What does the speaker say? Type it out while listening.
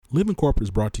Living Corporate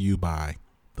is brought to you by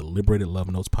the Liberated Love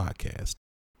Notes podcast,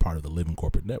 part of the Living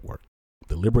Corporate Network.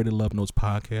 The Liberated Love Notes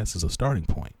podcast is a starting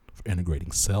point for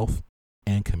integrating self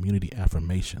and community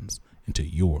affirmations into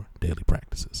your daily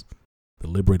practices. The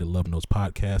Liberated Love Notes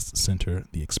podcast center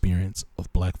the experience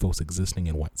of Black folks existing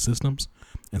in white systems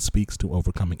and speaks to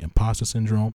overcoming imposter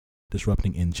syndrome,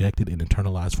 disrupting injected and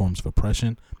internalized forms of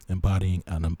oppression, embodying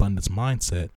an abundance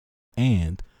mindset,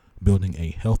 and building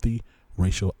a healthy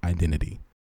racial identity.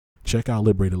 Check out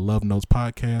Liberated Love Notes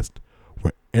podcast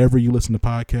wherever you listen to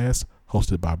podcasts,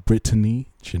 hosted by Brittany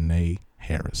Janae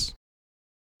Harris.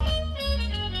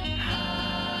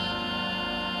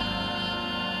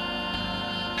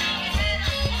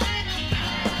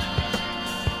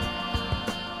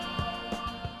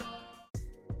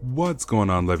 What's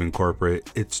going on, Living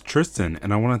Corporate? It's Tristan,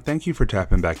 and I want to thank you for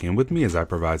tapping back in with me as I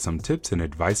provide some tips and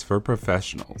advice for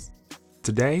professionals.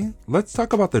 Today, let's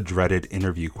talk about the dreaded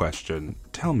interview question,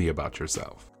 tell me about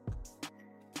yourself.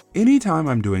 Anytime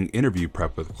I'm doing interview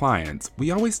prep with clients, we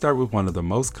always start with one of the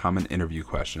most common interview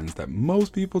questions that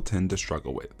most people tend to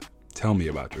struggle with. Tell me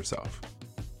about yourself.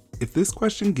 If this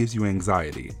question gives you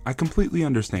anxiety, I completely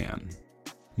understand.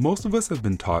 Most of us have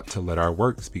been taught to let our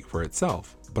work speak for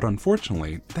itself, but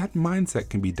unfortunately, that mindset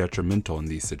can be detrimental in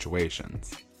these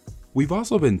situations. We've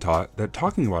also been taught that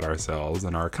talking about ourselves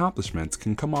and our accomplishments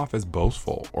can come off as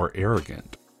boastful or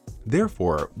arrogant.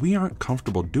 Therefore, we aren't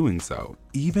comfortable doing so,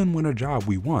 even when a job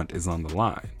we want is on the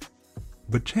line.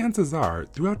 But chances are,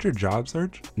 throughout your job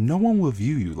search, no one will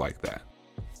view you like that.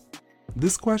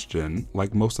 This question,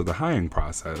 like most of the hiring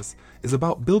process, is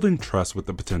about building trust with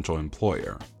the potential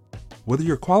employer. Whether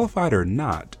you're qualified or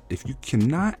not, if you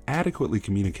cannot adequately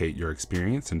communicate your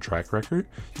experience and track record,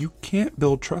 you can't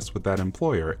build trust with that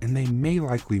employer, and they may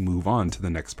likely move on to the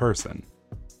next person.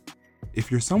 If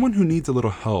you're someone who needs a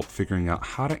little help figuring out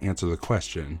how to answer the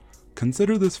question,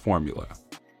 consider this formula: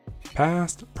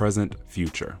 past, present,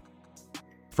 future.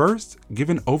 First,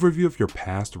 give an overview of your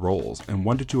past roles and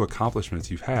 1 to 2 accomplishments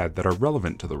you've had that are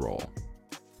relevant to the role.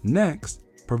 Next,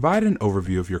 provide an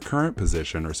overview of your current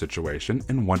position or situation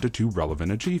and 1 to 2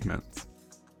 relevant achievements.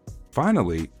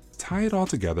 Finally, tie it all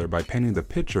together by painting the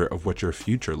picture of what your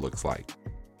future looks like.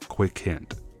 Quick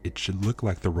hint, it should look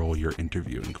like the role you're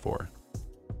interviewing for.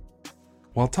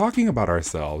 While talking about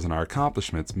ourselves and our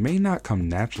accomplishments may not come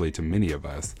naturally to many of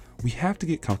us, we have to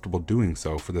get comfortable doing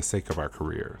so for the sake of our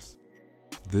careers.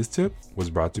 This tip was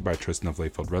brought to you by Tristan of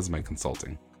Layfield Resume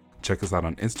Consulting. Check us out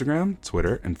on Instagram,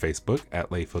 Twitter, and Facebook at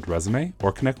Layfield Resume,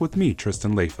 or connect with me,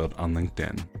 Tristan Layfield, on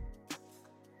LinkedIn.